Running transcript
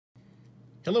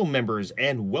Hello members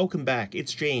and welcome back.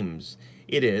 It's James.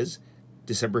 It is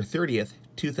December 30th,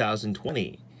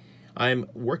 2020. I'm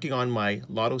working on my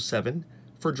Lotto 7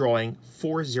 for drawing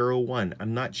 401.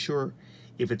 I'm not sure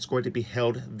if it's going to be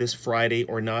held this Friday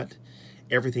or not.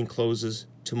 Everything closes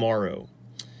tomorrow.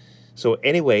 So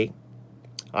anyway,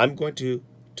 I'm going to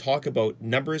talk about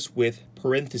numbers with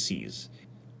parentheses,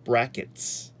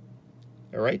 brackets.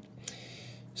 All right?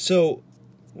 So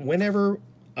whenever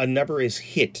a number is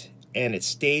hit and it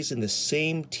stays in the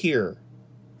same tier,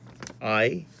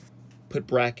 I put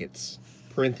brackets,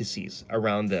 parentheses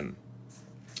around them.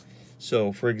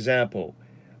 So for example,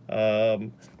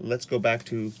 let's go back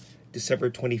to December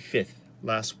 25th,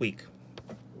 last week.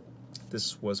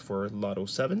 This was for Lotto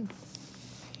 7.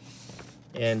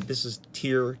 And this is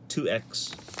tier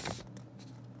 2X.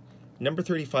 Number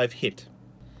 35 hit.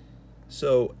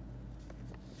 So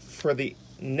for the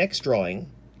next drawing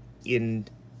in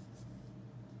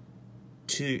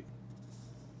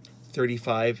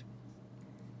 235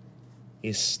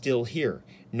 is still here.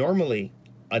 Normally,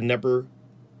 a number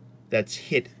that's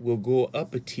hit will go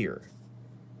up a tier.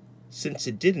 Since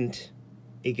it didn't,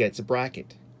 it gets a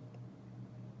bracket.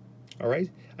 All right?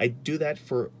 I do that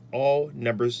for all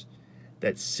numbers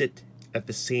that sit at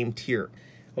the same tier.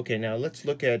 Okay, now let's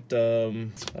look at other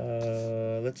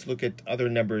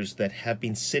numbers that have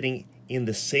been sitting in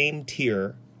the same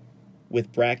tier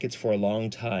with brackets for a long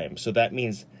time. So that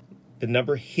means the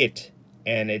number hit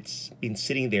and it's been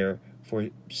sitting there for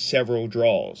several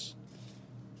draws.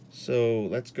 So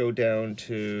let's go down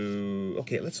to,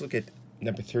 okay, let's look at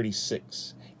number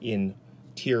 36 in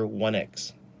tier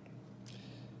 1X.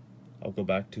 I'll go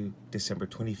back to December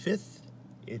 25th.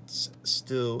 It's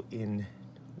still in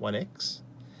 1X.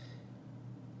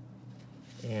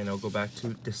 And I'll go back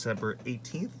to December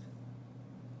 18th.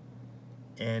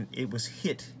 And it was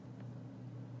hit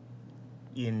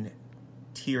in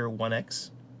tier 1X.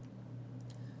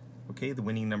 Okay, the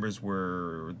winning numbers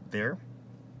were there.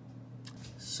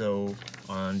 So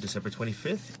on December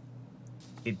 25th,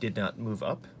 it did not move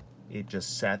up. It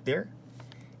just sat there.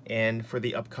 And for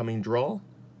the upcoming draw,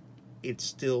 it's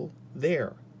still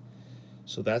there.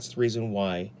 So that's the reason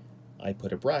why I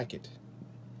put a bracket.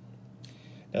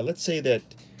 Now let's say that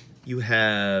you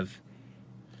have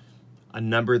a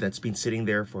number that's been sitting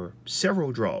there for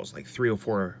several draws, like 3 or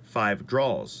 4 or 5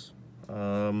 draws.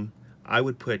 I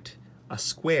would put a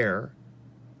square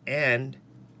and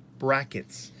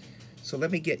brackets. So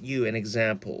let me get you an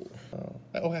example.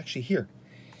 Oh, actually here.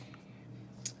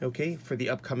 Okay, for the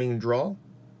upcoming draw,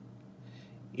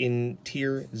 in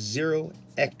tier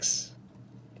 0X,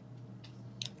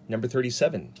 number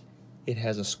 37, it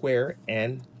has a square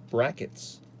and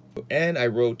brackets. And I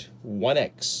wrote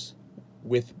 1X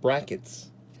with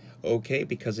brackets, okay,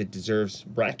 because it deserves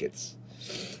brackets.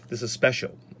 This is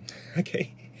special,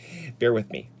 okay? Bear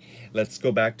with me. Let's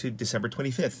go back to December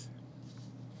 25th.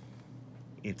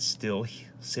 It's still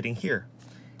sitting here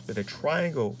with a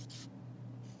triangle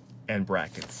and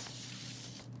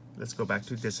brackets. Let's go back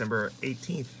to December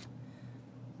 18th.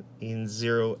 In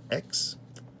 0X,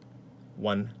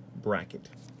 1 bracket.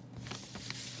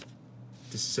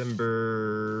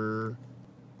 December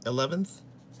 11th,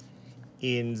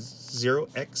 in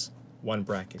 0X, 1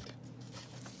 bracket.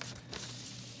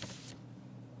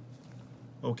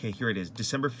 Okay, here it is.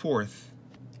 December 4th,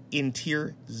 in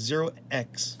tier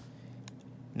 0X,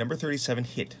 number 37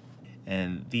 hit.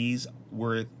 And these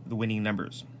were the winning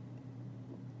numbers.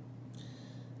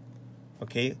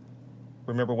 Okay,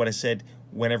 remember what I said,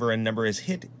 whenever a number is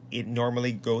hit, it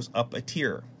normally goes up a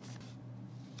tier.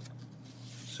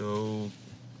 So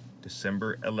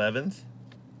December 11th,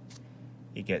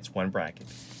 it gets 1 bracket.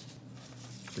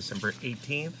 December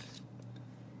 18th,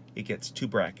 it gets 2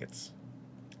 brackets.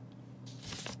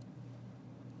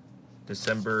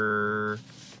 December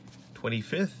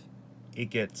 25th, it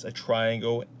gets a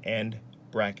triangle and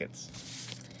brackets.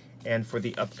 And for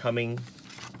the upcoming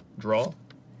draw,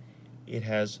 it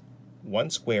has 1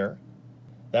 square.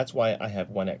 That's why I have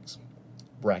 1X,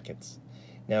 brackets.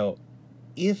 Now,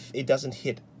 if it doesn't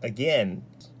hit again,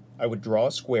 I would draw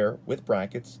a square with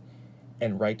brackets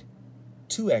and write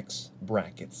 2X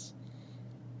brackets.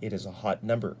 It is a hot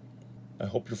number. I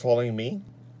hope you're following me.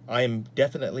 I am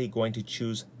definitely going to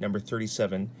choose number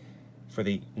 37 for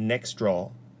the next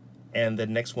draw and the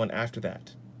next one after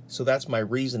that. So that's my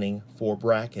reasoning for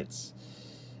brackets.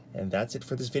 And that's it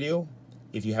for this video.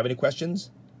 If you have any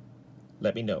questions,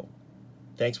 let me know.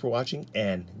 Thanks for watching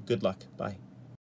and good luck. Bye.